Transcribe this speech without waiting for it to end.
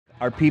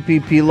Our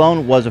PPP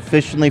loan was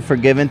officially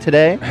forgiven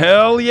today.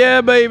 Hell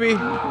yeah, baby.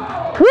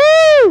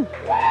 Woo!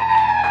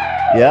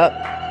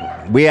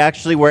 Yep. We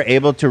actually were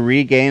able to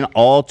regain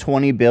all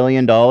 $20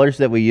 billion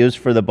that we used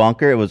for the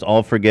bunker. It was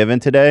all forgiven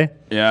today.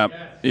 Yep.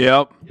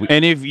 Yep.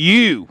 And if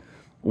you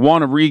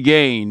want to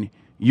regain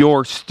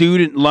your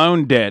student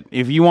loan debt,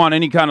 if you want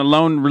any kind of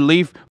loan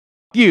relief,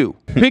 you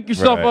pick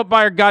yourself Right. up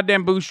by your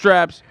goddamn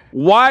bootstraps.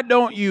 Why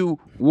don't you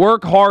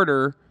work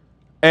harder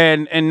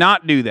and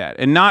not do that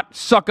and not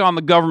suck on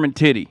the government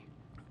titty?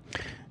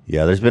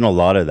 Yeah, there's been a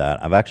lot of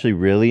that. I've actually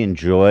really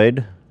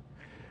enjoyed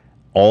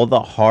all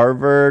the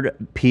Harvard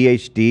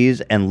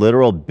PhDs and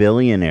literal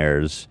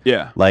billionaires,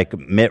 like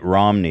Mitt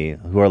Romney,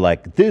 who are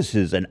like, this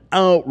is an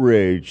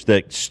outrage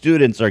that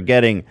students are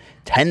getting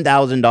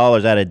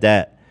 $10,000 out of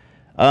debt.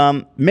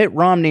 Mitt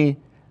Romney,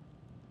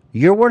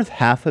 you're worth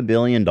 $500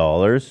 million.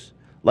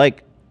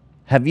 Like,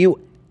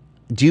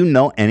 do you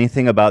know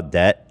anything about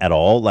debt at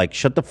all? Like,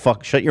 shut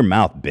your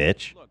mouth,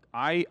 bitch. Look,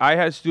 I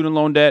had student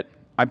loan debt.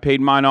 I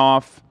paid mine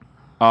off.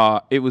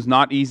 It was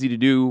not easy to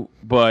do,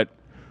 but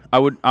I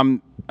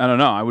don't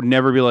know. I would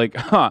never be like,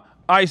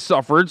 I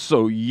suffered,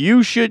 so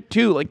you should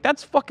too. Like,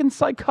 that's fucking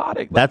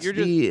psychotic. Like,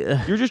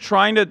 you're just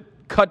trying to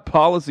cut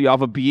policy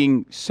off of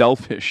being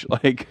selfish.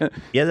 Like,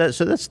 yeah, that's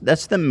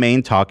the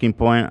main talking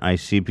point I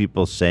see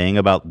people saying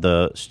about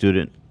the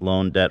student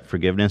loan debt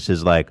forgiveness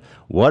is like,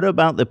 what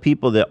about the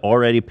people that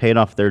already paid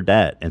off their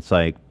debt? It's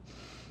like,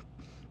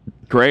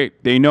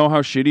 great. They know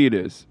how shitty it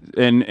is.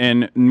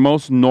 And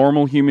most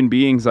normal human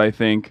beings, I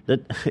think,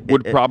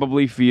 would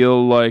probably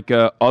feel like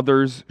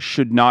others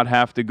should not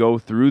have to go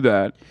through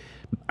that.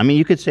 I mean,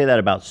 you could say that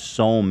about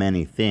so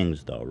many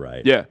things, though,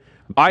 right? Yeah.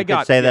 You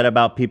could say that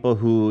about people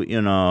who,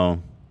 you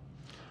know...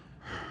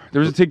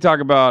 There's a TikTok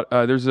about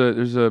there's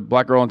a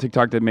black girl on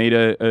TikTok that made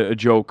a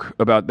joke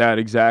about that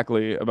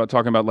exactly, about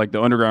talking about like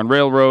the Underground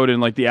Railroad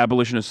and like the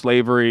abolition of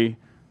slavery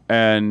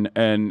and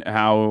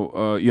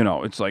how you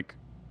know, it's like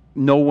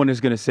no one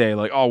is going to say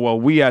like, oh well,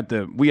 we had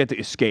to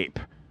escape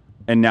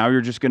and now you're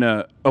just going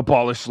to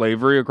abolish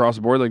slavery across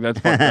the board. Like, that's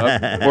fucked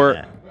up.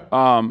 Or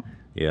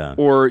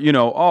or, you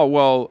know, oh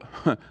well,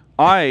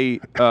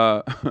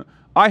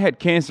 I had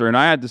cancer and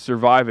I had to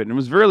survive it, and it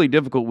was really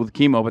difficult with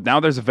chemo, but now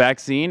there's a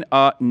vaccine.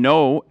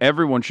 No,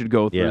 everyone should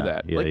go through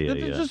that.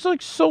 It's just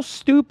like so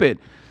stupid.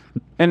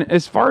 And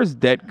as far as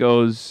debt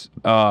goes,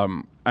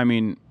 I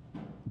mean,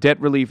 debt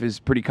relief is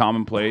pretty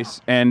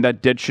commonplace, and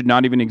that debt should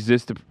not even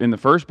exist in the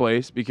first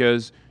place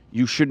because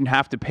you shouldn't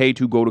have to pay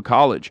to go to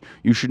college.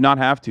 You should not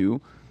have to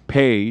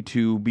pay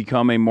to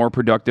become a more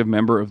productive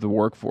member of the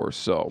workforce.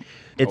 So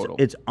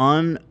it's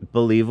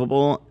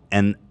unbelievable.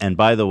 And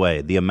by the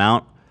way, the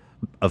amount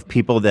of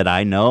people that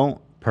I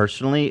know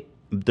personally,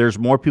 there's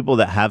more people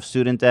that have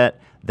student debt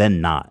than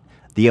not.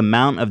 The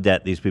amount of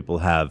debt these people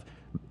have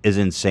is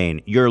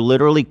insane. You're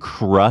literally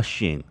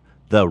crushing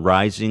the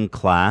rising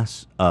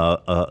class,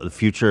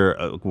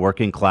 future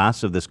working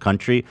class of this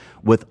country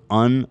with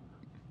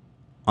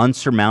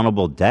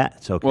unsurmountable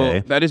debts. Okay,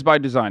 well, that is by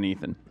design,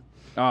 Ethan.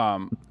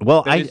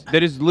 That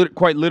is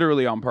quite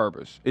literally on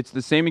purpose. It's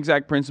the same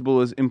exact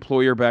principle as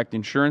employer-backed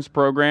insurance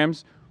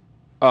programs.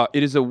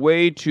 It is a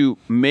way to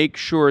make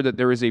sure that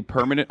there is a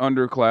permanent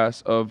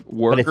underclass of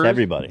workers. But it's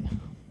everybody.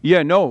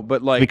 Yeah, no,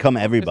 but like become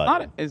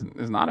everybody. It's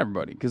not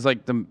everybody, because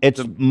like the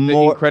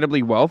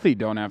incredibly wealthy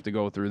don't have to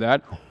go through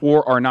that,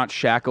 or are not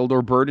shackled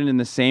or burdened in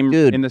the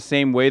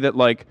same way that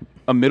like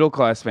a middle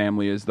class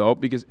family is, though,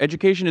 because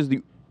education is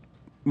the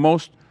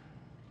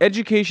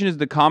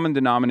common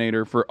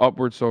denominator for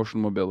upward social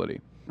mobility,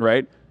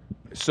 right?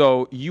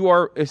 So you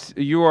are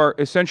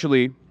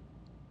essentially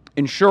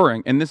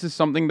ensuring, and this is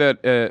something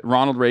that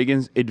Ronald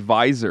Reagan's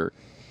advisor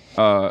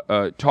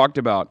talked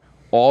about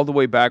all the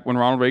way back when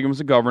Ronald Reagan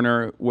was a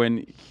governor,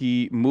 when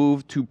he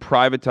moved to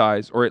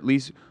privatize or at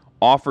least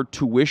offer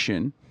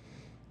tuition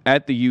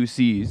at the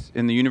UCs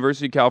in the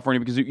University of California,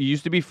 because it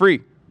used to be free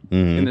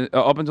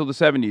up until the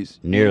 70s.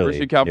 The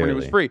University of California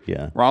was free.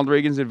 Yeah. Ronald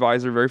Reagan's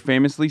advisor very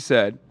famously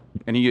said,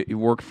 and he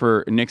worked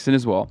for Nixon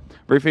as well,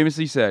 very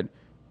famously said,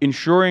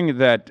 ensuring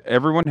that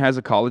everyone has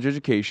a college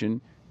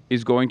education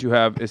is going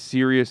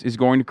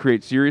to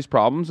create serious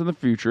problems in the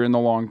future, in the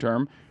long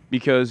term,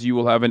 because you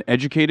will have an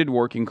educated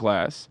working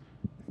class,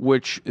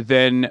 which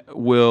then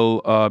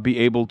will be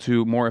able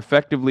to more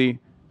effectively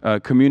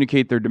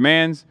communicate their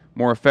demands,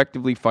 more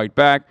effectively fight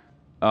back,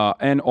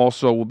 and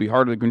also will be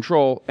harder to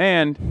control.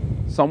 And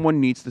someone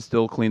needs to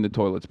still clean the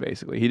toilets,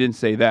 basically. He didn't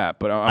say that,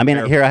 but I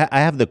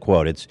have the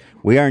quote. It's,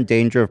 "We are in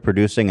danger of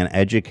producing an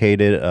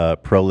educated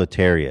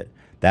proletariat.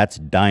 That's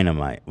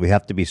dynamite. We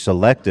have to be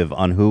selective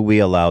on who we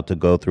allow to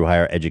go through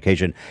higher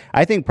education."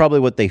 I think probably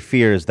what they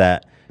fear is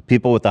that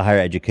people with the higher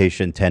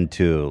education tend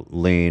to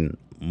lean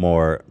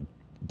more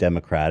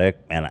Democratic,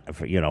 and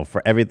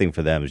for everything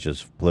for them is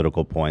just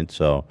political points.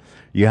 So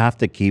you have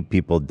to keep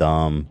people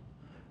dumb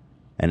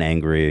and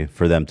angry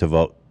for them to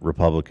vote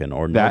Republican,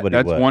 or nobody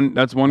would.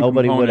 That's one.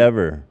 Nobody component. would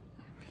ever.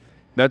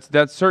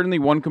 That's certainly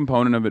one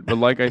component of it. But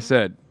like I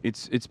said,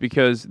 it's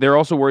because they're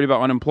also worried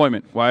about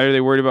unemployment. Why are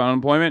they worried about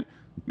unemployment?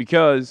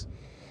 Because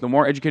the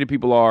more educated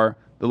people are,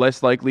 the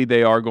less likely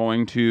they are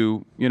going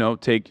to,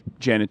 take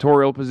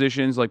janitorial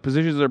positions, like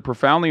positions that are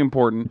profoundly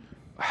important.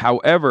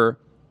 However,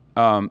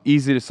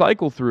 easy to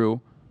cycle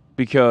through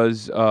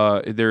because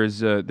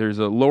there's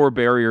a lower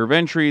barrier of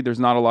entry. There's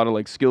not a lot of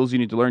like skills you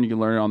need to learn. You can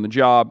learn it on the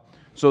job.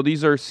 So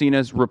these are seen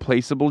as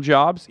replaceable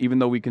jobs, even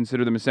though we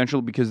consider them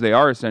essential because they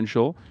are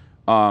essential.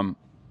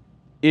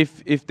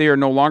 If they are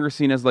no longer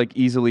seen as like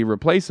easily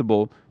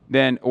replaceable,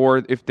 then,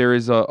 or if there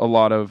is a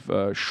lot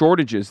of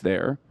shortages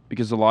there,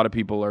 because a lot of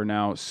people are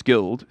now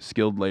skilled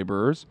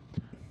laborers,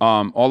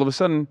 all of a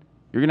sudden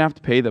you're gonna have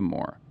to pay them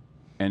more,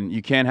 and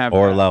you can't have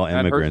or that. allow That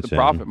immigrants hurts the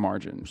profit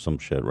margin. Some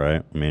shit,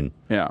 right? I mean,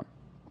 yeah.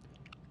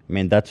 I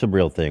mean that's a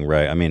real thing,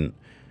 right? I mean,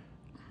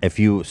 if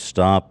you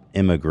stop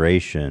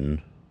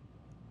immigration,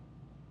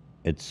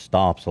 it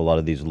stops a lot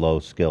of these low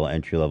skill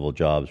entry level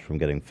jobs from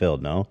getting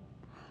filled. No.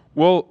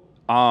 Well,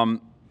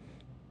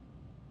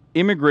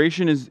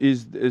 immigration is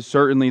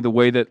certainly the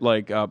way that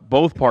like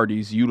both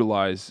parties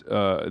utilize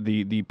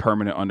the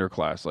permanent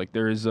underclass. Like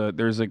there's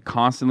a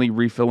constantly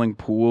refilling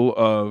pool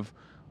of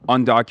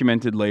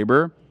undocumented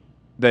labor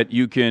that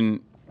you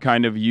can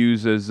kind of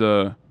use as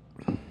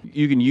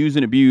you can use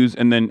and abuse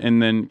and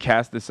then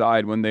cast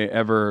aside when they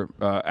ever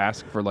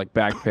ask for like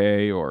back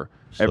pay or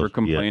ever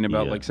complain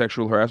about like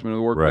sexual harassment in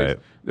the workplace. Right.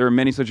 There are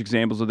many such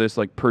examples of this.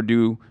 Like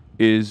Purdue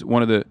is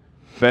one of the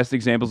best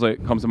examples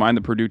that comes to mind,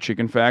 the Purdue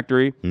Chicken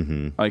Factory.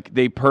 Mm-hmm. Like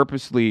they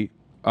purposely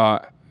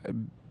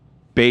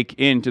bake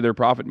into their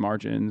profit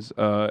margins.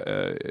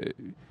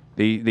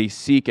 They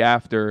seek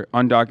after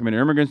undocumented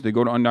immigrants. They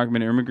go to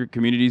undocumented immigrant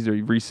communities.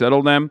 They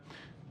resettle them,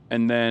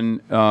 and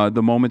then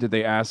the moment that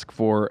they ask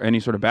for any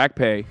sort of back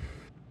pay,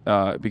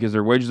 because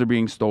their wages are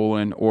being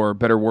stolen or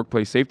better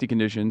workplace safety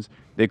conditions,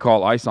 they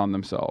call ICE on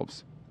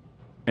themselves,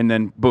 and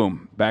then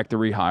boom, back to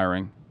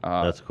rehiring.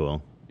 That's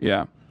cool.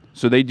 Yeah.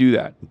 So they do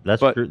that.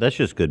 That's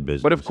just good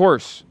business. But of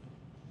course,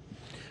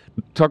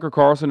 Tucker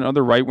Carlson and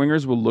other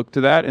right-wingers will look to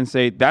that and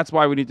say, that's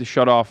why we need to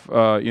shut off,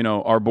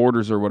 our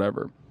borders or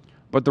whatever.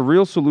 But the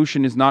real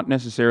solution is not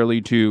necessarily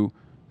to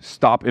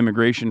stop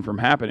immigration from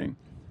happening.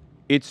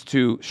 It's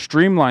to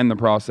streamline the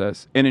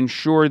process and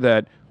ensure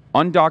that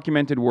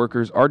undocumented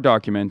workers are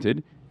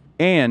documented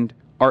and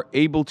are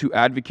able to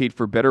advocate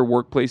for better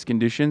workplace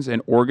conditions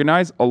and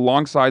organize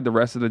alongside the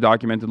rest of the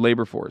documented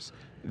labor force.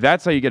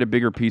 That's how you get a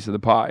bigger piece of the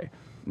pie.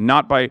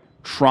 Not by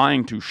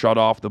trying to shut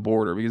off the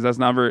border, because that's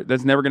never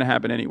going to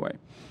happen anyway.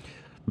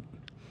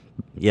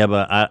 Yeah,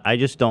 but I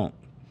just don't.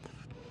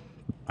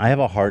 I have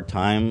a hard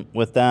time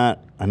with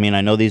that. I mean,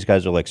 I know these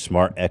guys are like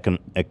smart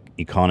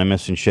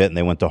economists and shit, and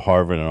they went to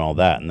Harvard and all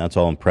that, and that's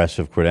all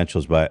impressive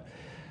credentials, but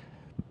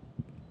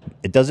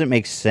it doesn't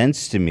make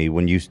sense to me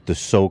when the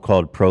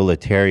so-called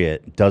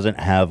proletariat doesn't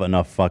have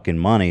enough fucking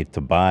money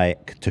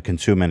to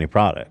consume any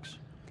products.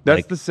 That's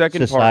like, the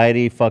second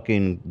society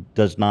fucking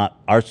does not,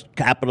 our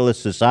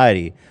capitalist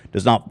society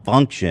does not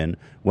function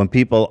when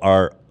people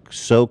are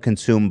so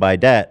consumed by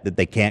debt that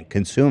they can't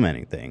consume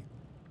anything.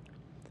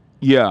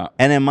 Yeah.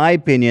 And in my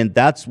opinion,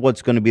 that's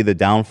what's going to be the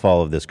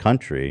downfall of this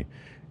country,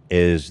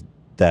 is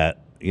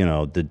that,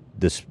 the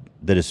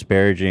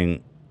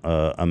disparaging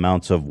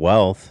amounts of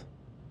wealth,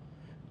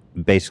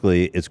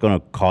 basically it's going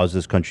to cause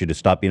this country to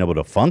stop being able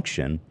to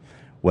function.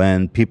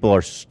 When people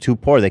are too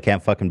poor, they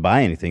can't fucking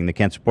buy anything. They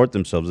can't support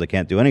themselves. They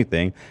can't do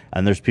anything.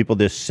 And there's people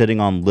just sitting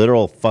on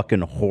literal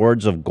fucking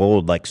hordes of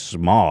gold like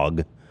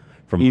smog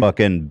from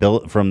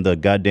from the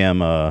goddamn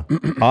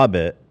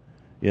Hobbit,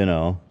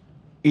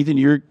 Ethan,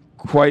 you're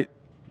quite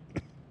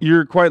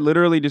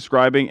literally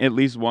describing at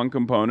least one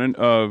component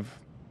of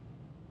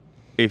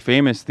a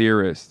famous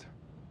theorist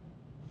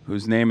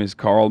whose name is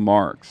Karl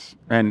Marx.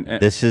 And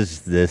this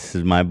is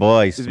my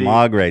boy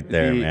Smog right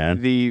there,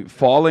 man. The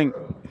falling,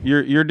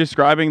 you're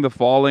describing the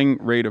falling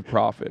rate of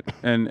profit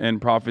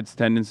and profit's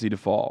tendency to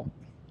fall.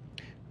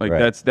 Like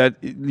right.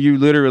 You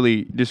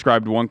literally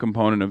described one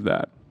component of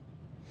that.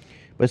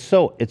 But it's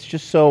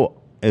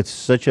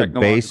such a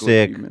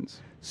basic,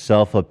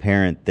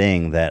 self-apparent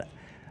thing that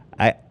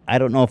I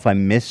don't know if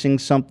I'm missing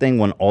something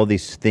when all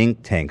these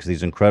think tanks,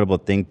 these incredible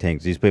think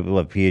tanks, these people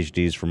have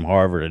PhDs from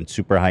Harvard and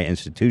super high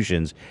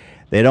institutions,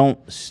 they don't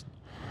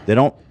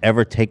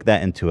ever take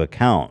that into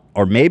account.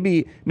 Or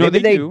maybe they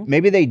do.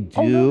 Maybe they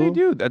do. Oh, no, they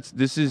do.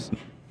 This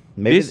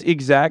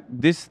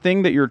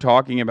thing that you're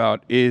talking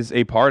about is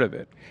a part of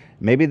it.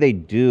 Maybe they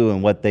do,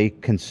 and what they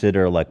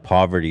consider like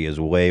poverty is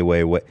way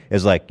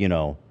is like,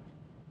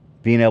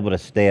 being able to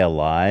stay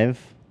alive,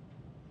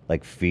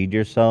 like feed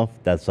yourself.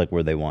 That's like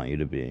where they want you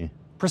to be.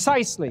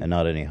 Precisely. And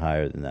not any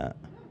higher than that.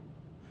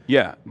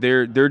 Yeah,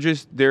 they're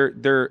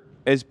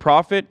as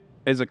profit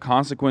as a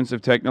consequence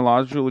of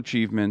technological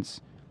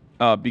achievements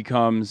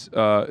becomes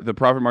the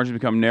profit margins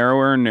become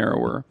narrower and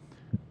narrower.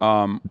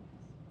 And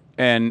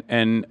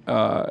in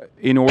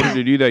order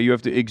to do that, you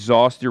have to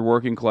exhaust your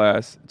working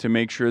class to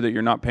make sure that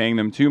you're not paying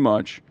them too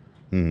much,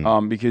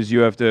 because you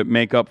have to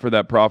make up for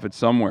that profit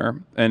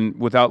somewhere. And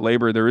without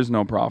labor, there is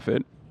no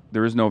profit.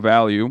 There is no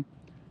value.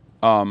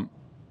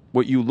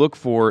 What you look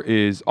for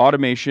is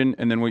automation,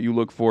 and then what you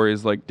look for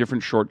is like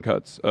different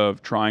shortcuts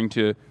of trying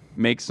to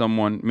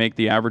make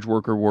the average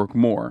worker work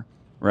more,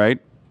 right?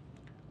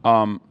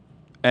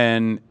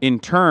 And in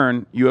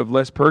turn, you have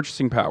less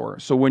purchasing power.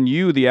 So when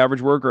you, the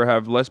average worker,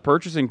 have less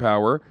purchasing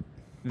power,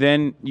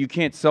 then you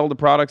can't sell the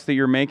products that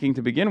you're making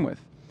to begin with.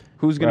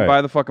 Who's going to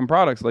buy the fucking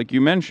products, like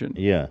you mentioned?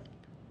 Yeah.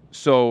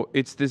 So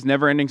it's this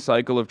never-ending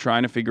cycle of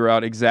trying to figure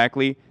out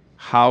exactly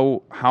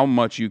how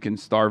much you can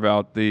starve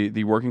out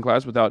the working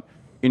class without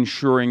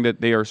ensuring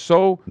that they are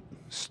so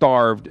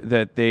starved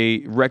that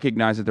they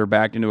recognize that they're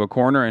backed into a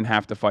corner and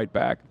have to fight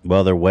back.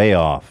 Well, they're way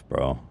off,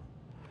 bro,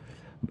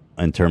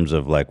 in terms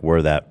of like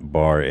where that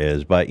bar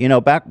is. But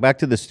back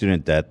to the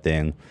student debt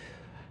thing.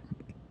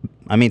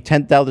 I mean,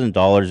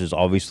 $10,000 is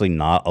obviously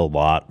not a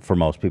lot for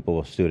most people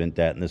with student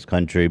debt in this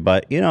country,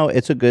 but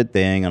it's a good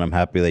thing, and I'm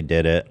happy they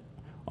did it,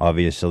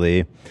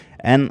 obviously,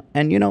 and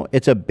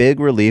it's a big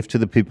relief to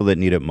the people that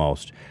need it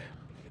most.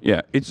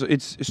 Yeah,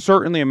 it's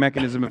certainly a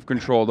mechanism of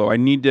control, though. I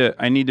need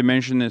to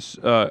mention this.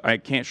 I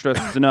can't stress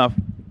this enough.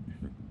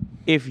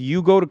 If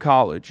you go to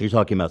college, you're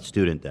talking about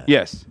student debt.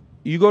 Yes,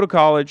 you go to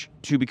college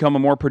to become a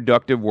more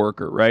productive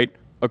worker, right?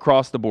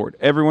 Across the board,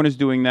 everyone is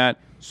doing that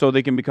so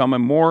they can become a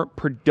more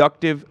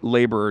productive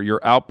laborer. Your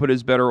output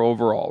is better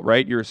overall,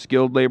 right? You're a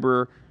skilled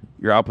laborer,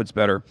 your output's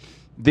better.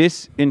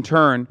 This, in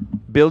turn,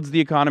 builds the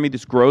economy.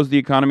 This grows the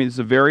economy. This is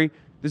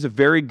a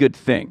very good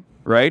thing,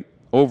 right?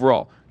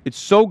 Overall. It's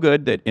so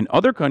good that in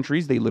other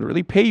countries they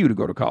literally pay you to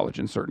go to college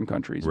in certain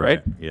countries,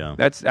 right? Yeah.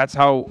 That's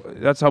how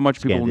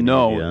much people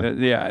know.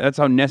 Yeah, that's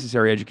how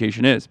necessary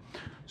education is.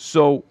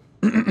 So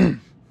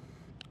in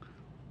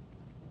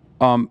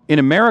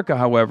America,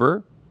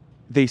 however,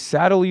 they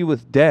saddle you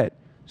with debt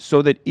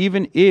so that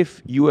even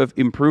if you have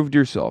improved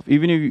yourself,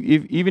 even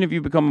if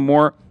you become a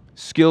more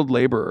skilled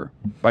laborer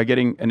by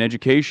getting an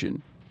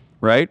education,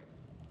 right?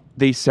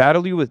 They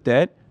saddle you with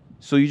debt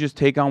so you just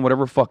take on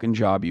whatever fucking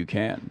job you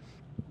can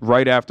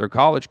right after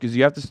college because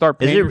you have to start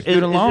paying your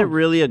student loans. Is it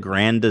really a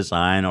grand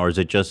design, or is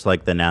it just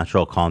like the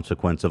natural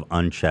consequence of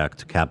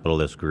unchecked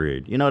capitalist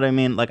greed? You know what I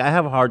mean? Like, I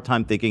have a hard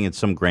time thinking it's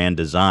some grand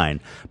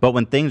design, but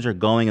when things are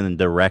going in the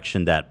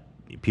direction that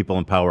people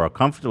in power are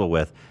comfortable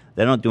with,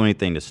 they don't do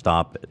anything to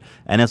stop it.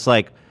 And it's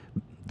like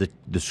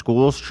the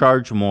schools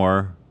charge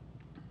more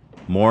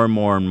and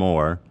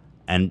more,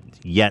 and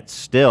yet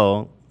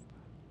still,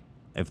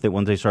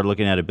 once they start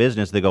looking at a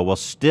business, they go, well,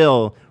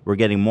 still, we're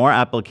getting more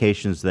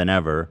applications than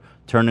ever,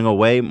 turning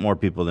away more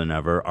people than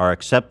ever. Our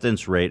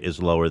acceptance rate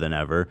is lower than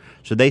ever.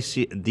 So they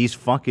see these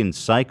fucking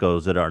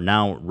psychos that are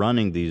now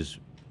running these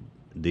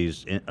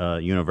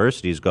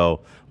universities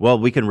go, well,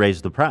 we can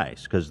raise the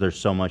price because there's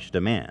so much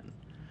demand.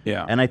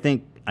 Yeah. And I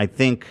think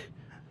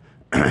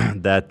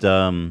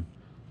that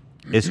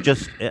it's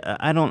just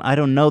I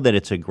don't know that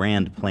it's a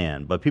grand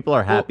plan, but people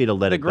are happy to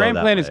let it go. The grand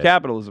plan is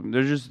capitalism.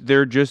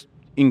 They're just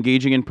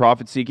engaging in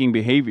profit-seeking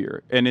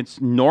behavior, and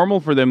it's normal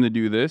for them to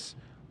do this.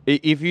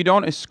 If you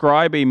don't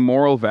ascribe a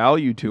moral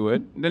value to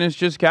it, then it's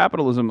just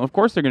capitalism. Of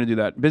course they're going to do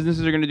that.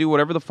 Businesses are going to do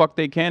whatever the fuck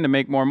they can to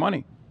make more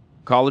money.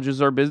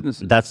 Colleges are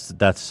businesses.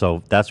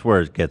 That's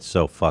where it gets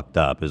so fucked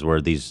up, is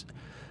where these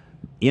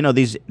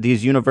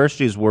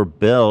universities were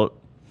built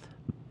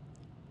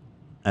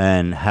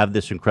and have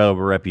this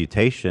incredible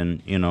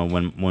reputation.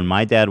 When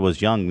my dad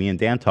was young, me and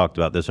Dan talked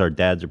about this. Our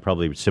dads are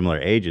probably similar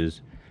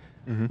ages.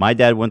 Mm-hmm. My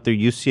dad went through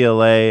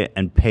UCLA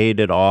and paid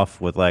it off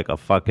with like a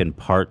fucking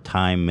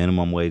part-time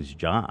minimum wage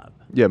job.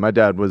 Yeah, my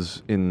dad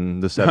was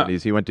in the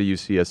 70s. He went to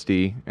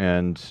UCSD,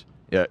 and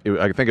I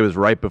think it was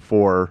right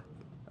before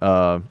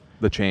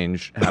the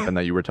change happened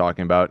that you were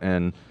talking about.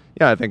 And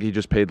yeah, I think he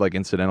just paid like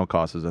incidental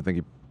costs. I think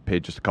he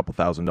paid just a couple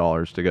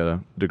 $1,000s to get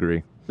a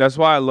degree. That's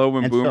why I love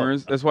when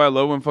that's why I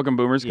love when fucking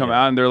boomers come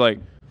out and they're like,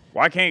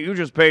 why can't you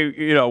just pay,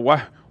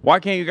 why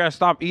can't you guys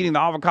stop eating the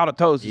avocado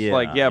toast? It's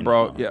like, yeah,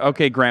 bro. Yeah,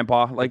 okay,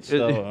 grandpa. Like,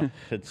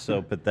 it's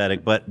so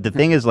pathetic. But the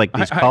thing is, like,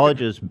 these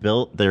colleges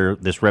built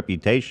this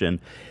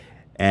reputation,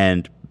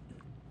 and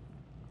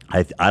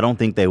I don't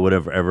think they would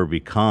have ever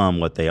become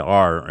what they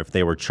are if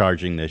they were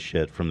charging this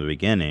shit from the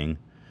beginning.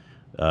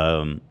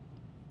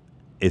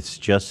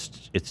 It's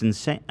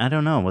insane. I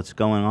don't know what's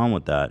going on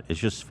with that. It's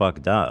just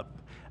fucked up.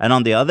 And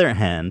on the other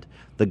hand,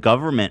 the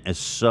government is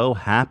so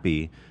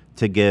happy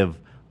to give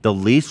the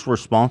least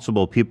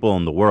responsible people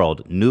in the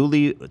world,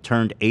 newly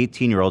turned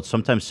 18-year-olds,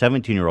 sometimes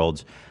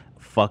 17-year-olds,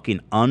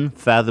 fucking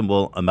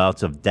unfathomable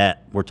amounts of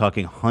debt. We're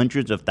talking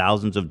hundreds of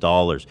thousands of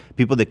dollars.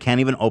 People that can't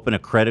even open a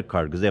credit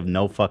card because they have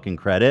no fucking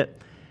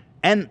credit.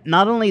 And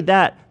not only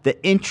that,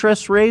 the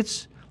interest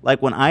rates,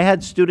 like when I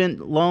had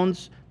student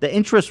loans, the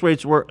interest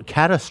rates were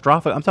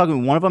catastrophic. I'm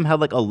talking, one of them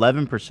had like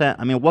 11%.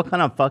 I mean, what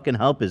kind of fucking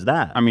help is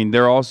that? I mean,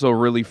 they're also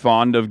really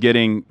fond of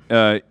getting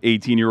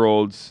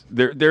 18-year-olds.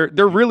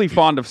 They're really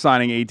fond of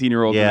signing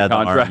 18-year-olds into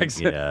contracts.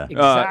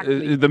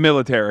 Exactly. The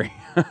military.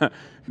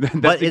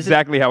 That's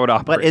exactly how it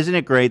operates. But isn't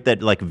it great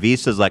that like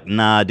Visa's like,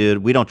 nah, dude,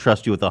 we don't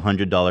trust you with a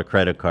 $100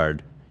 credit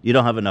card. You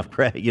don't have enough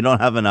credit. You don't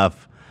have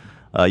enough.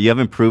 You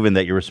haven't proven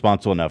that you're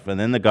responsible enough. And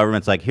then the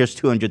government's like, here's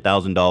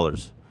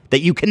 $200,000 that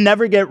you can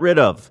never get rid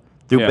of.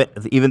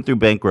 Even through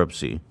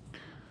bankruptcy.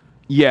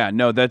 Yeah,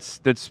 no, that's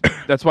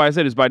why I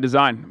said it's by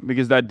design,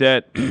 because that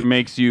debt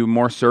makes you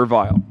more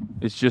servile.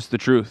 It's just the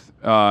truth.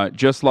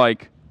 Just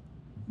like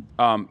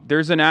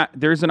there's an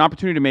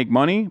opportunity to make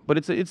money, but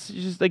it's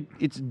just like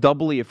it's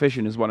doubly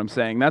efficient, is what I'm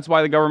saying. That's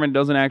why the government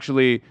doesn't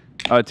actually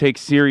take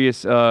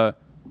serious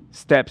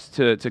steps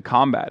to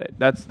combat it.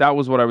 That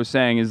was what I was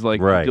saying, is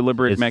like the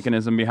deliberate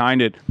mechanism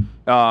behind it.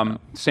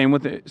 Same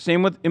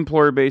with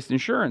employer-based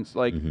insurance.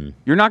 Like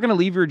you're not going to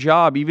leave your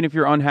job even if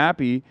you're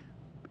unhappy,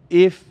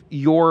 if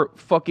your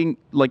fucking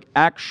like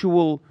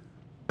actual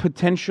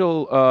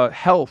potential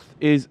health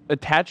is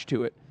attached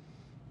to it.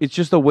 It's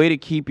just a way to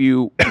keep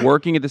you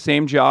working at the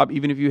same job,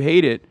 even if you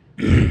hate it.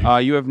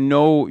 You have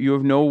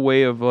no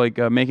way of like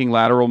making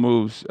lateral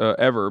moves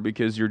ever,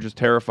 because you're just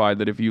terrified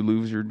that if you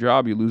lose your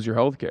job, you lose your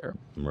health care.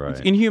 Right. It's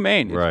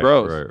inhumane. It's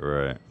gross.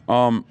 Right.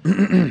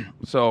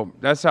 So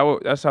that's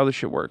how this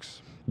shit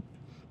works.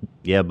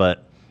 Yeah,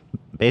 but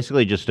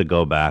basically, just to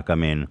go back, I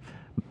mean,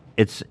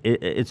 it's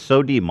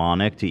so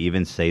demonic to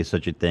even say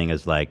such a thing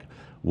as like,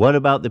 what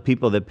about the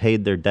people that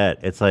paid their debt?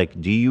 It's like,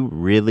 are you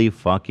really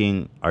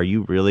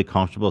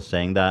comfortable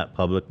saying that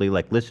publicly?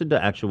 Like, listen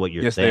to actually what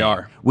you're saying. Yes, they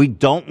are. We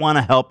don't want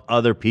to help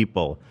other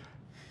people.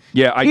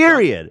 Yeah,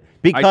 period.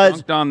 Because I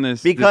dunked on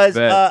this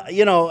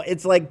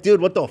it's like,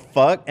 dude, what the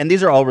fuck? And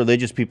these are all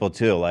religious people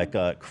too. Like,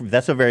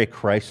 that's a very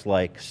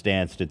Christ-like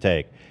stance to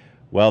take.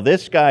 Well,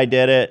 this guy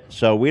did it,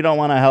 so we don't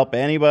want to help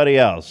anybody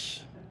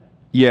else.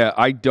 Yeah,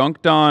 I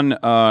dunked on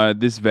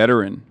this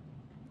veteran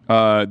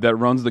that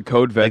runs the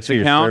Code Vets account. Thanks for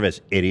your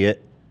service,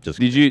 idiot.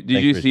 Did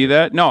you see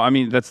that? No, I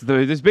mean that's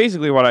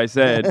basically what I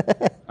said.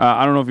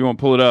 I don't know if you want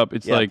to pull it up.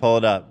 It's pull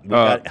it up. We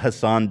got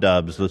Hassan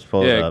Dubs. Let's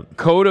pull it up.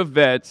 Code of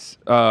Vets.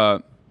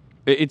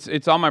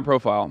 It's on my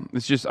profile.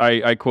 It's just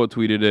I quote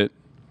tweeted it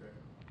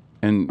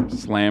and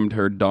slammed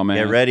her dumb ass.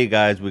 Get ready,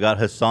 guys. We got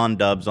Hassan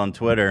Dubs on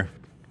Twitter.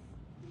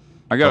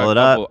 I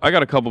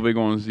got a couple big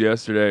ones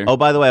yesterday. Oh,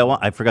 by the way,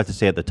 I forgot to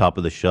say at the top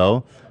of the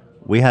show,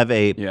 we have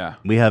a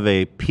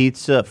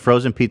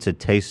frozen pizza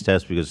taste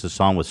test, because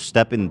Hassan was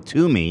stepping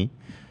to me,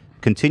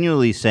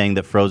 continually saying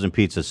that frozen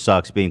pizza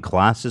sucks, being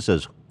classist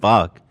as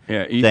fuck.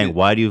 Yeah, saying,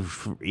 why do you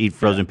eat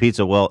frozen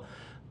pizza? Well,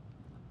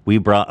 we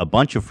brought a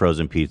bunch of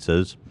frozen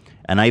pizzas,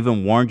 and I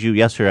even warned you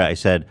yesterday. I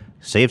said,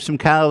 save some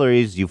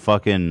calories, you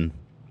fucking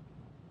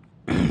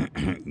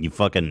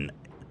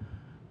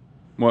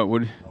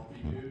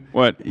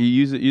What? You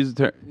use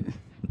the term,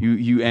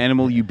 you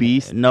animal, you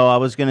beast? No, I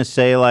was gonna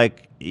say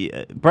like,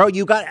 bro,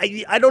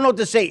 I don't know what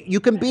to say.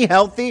 You can be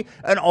healthy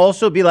and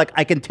also be like,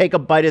 I can take a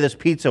bite of this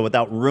pizza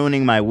without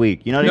ruining my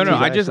week. You know what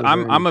I mean?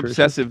 I'm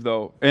obsessive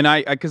though, and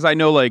because I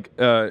know like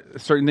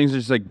certain things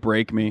just like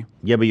break me.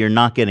 Yeah, but you're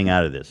not getting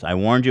out of this. I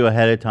warned you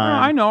ahead of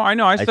time. No, I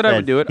know. I said I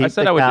would do it. I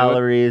said I would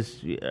calories.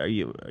 Do it. Are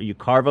you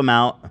carve them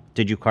out?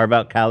 Did you carve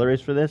out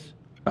calories for this?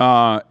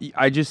 I'm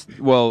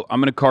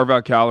gonna carve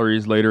out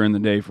calories later in the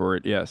day for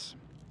it. Yes.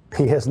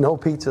 He has no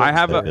pizza. I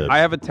have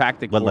a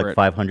tactic for it.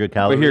 500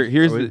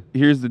 calories? But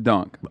here's the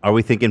dunk. Are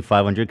we thinking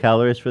 500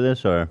 calories for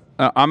this, or?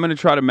 I'm gonna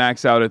try to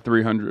max out at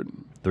 300.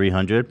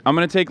 300? I'm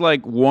gonna take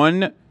like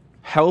one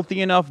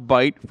healthy enough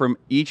bite from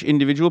each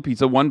individual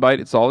pizza. One bite,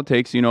 it's all it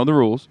takes. You know the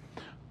rules.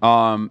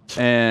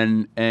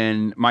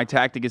 And my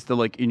tactic is to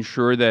like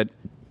ensure that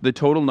the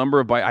total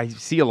number of bites. I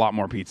see a lot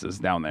more pizzas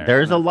down there.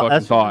 There's a lot.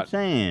 That's what I'm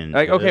saying.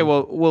 Like, okay,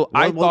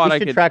 I thought I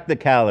could track the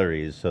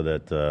calories so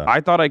that. I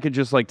thought I could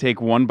just like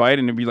take one bite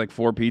and it'd be like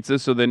 4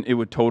 pizzas, so then it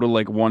would total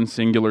like one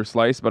singular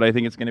slice. But I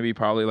think it's going to be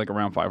probably like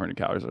around 500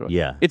 calories.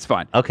 Yeah, it's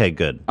fine. Okay,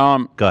 good.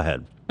 Go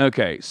ahead.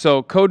 Okay,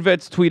 so Code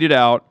Vets tweeted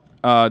out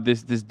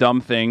this dumb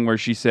thing where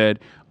she said,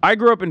 "I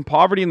grew up in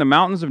poverty in the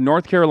mountains of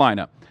North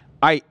Carolina.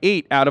 I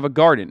ate out of a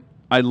garden.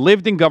 I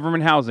lived in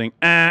government housing.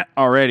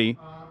 Already."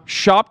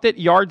 Shopped at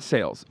yard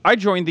sales. I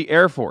joined the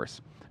Air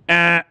Force.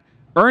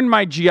 Earned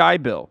my GI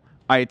Bill.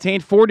 I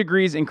attained 4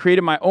 degrees and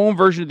created my own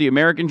version of the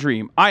American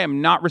dream. I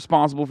am not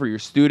responsible for your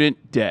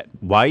student debt.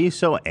 Why are you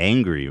so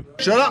angry?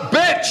 Shut up,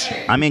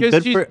 bitch! I mean,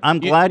 I'm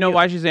glad you know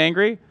why she's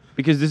angry?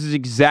 Because this is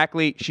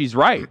exactly, she's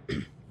right.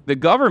 The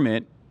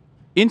government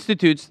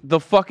institutes the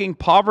fucking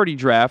poverty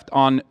draft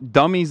on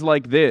dummies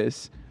like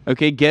this.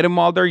 Okay, get them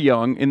while they're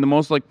young in the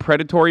most like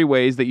predatory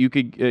ways that you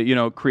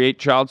could, create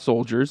child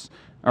soldiers.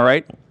 All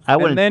right.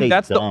 And then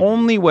that's the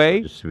only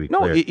way.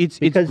 No, it's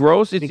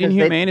gross. It's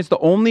inhumane. It's the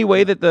only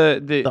way that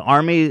the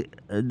army.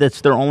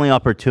 That's their only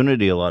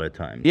opportunity a lot of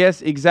times.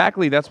 Yes,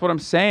 exactly. That's what I'm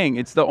saying.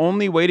 It's the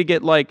only way to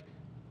get like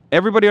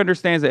everybody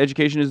understands that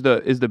education is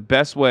the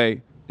best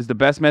way, is the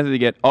best method to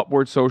get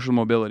upward social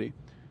mobility.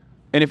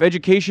 And if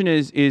education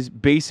is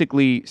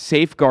basically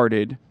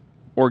safeguarded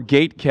or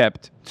gate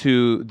kept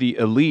to the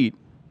elite,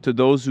 to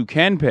those who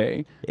can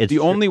pay, the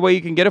only way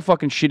you can get a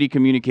fucking shitty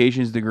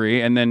communications degree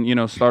and then,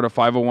 start a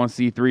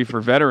 501c3 for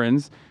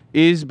veterans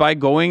is by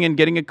going and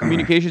getting a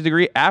communications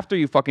degree after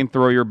you fucking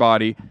throw your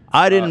body.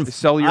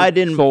 Sell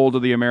your soul to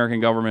the American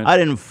government. I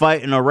didn't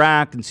fight in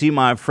Iraq and see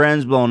my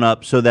friends blown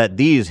up so that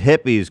these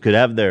hippies could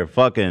have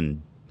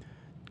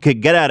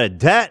could get out of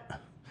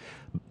debt.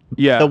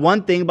 Yeah. The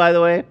one thing, by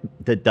the way,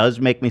 that does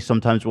make me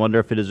sometimes wonder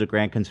if it is a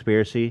grand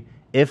conspiracy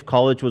if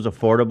college was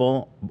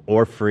affordable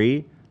or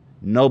free,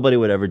 nobody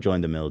would ever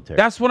join the military.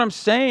 That's what I'm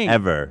saying.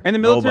 Ever. And the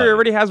military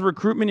already has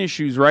recruitment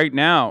issues right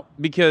now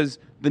because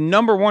the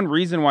number one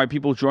reason why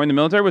people joined the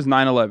military was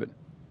 9/11.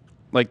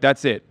 Like,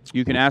 that's it.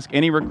 You can ask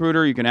any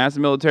recruiter. You can ask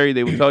the military.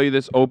 They will tell you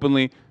this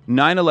openly.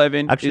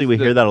 9/11. Actually, we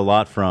hear that a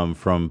lot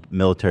from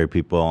military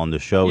people on the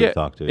show we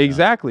talk to.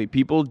 Exactly.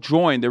 People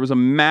joined. There was a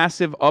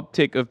massive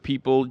uptick of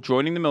people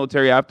joining the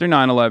military after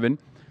 9/11.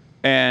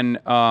 And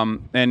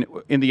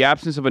in the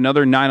absence of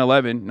another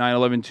 9/11,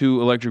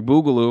 9/11-2 Electric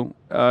Boogaloo,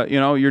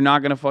 you're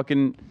not going to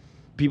fucking...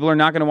 People are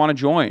not going to want to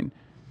join.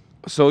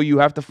 So you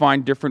have to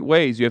find different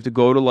ways. You have to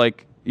go to,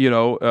 like,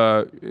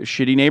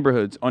 shitty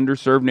neighborhoods,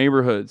 underserved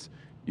neighborhoods.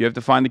 You have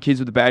to find the kids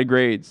with the bad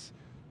grades,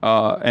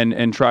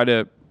 and try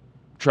to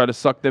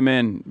suck them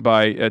in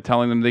by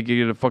telling them they could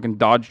get a fucking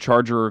Dodge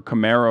Charger or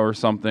Camaro or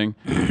something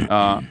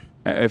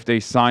if they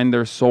sign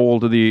their soul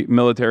to the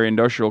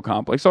military-industrial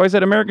complex. So I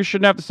said Americans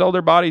shouldn't have to sell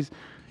their bodies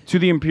to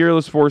the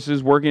imperialist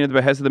forces working at the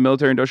behest of the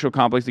military-industrial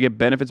complex to get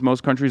benefits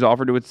most countries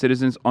offer to its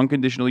citizens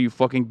unconditionally, you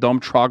fucking dumb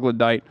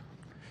troglodyte,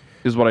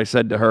 is what I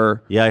said to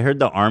her. Yeah, I heard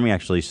the Army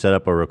actually set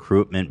up a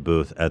recruitment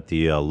booth at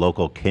the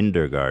local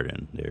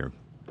kindergarten.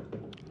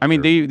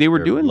 They were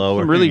doing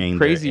some really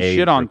crazy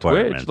shit on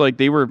Twitch. Like,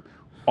 they were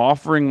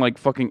offering, like,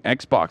 fucking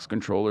Xbox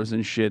controllers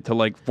and shit to,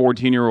 like,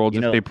 14-year-olds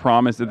if they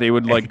promised that they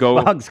would, like, go...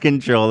 Xbox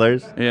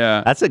controllers?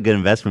 Yeah. That's a good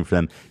investment for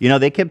them.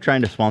 They kept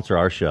trying to sponsor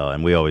our show,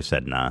 and we always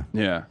said nah.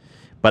 Yeah.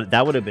 But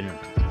that would have been...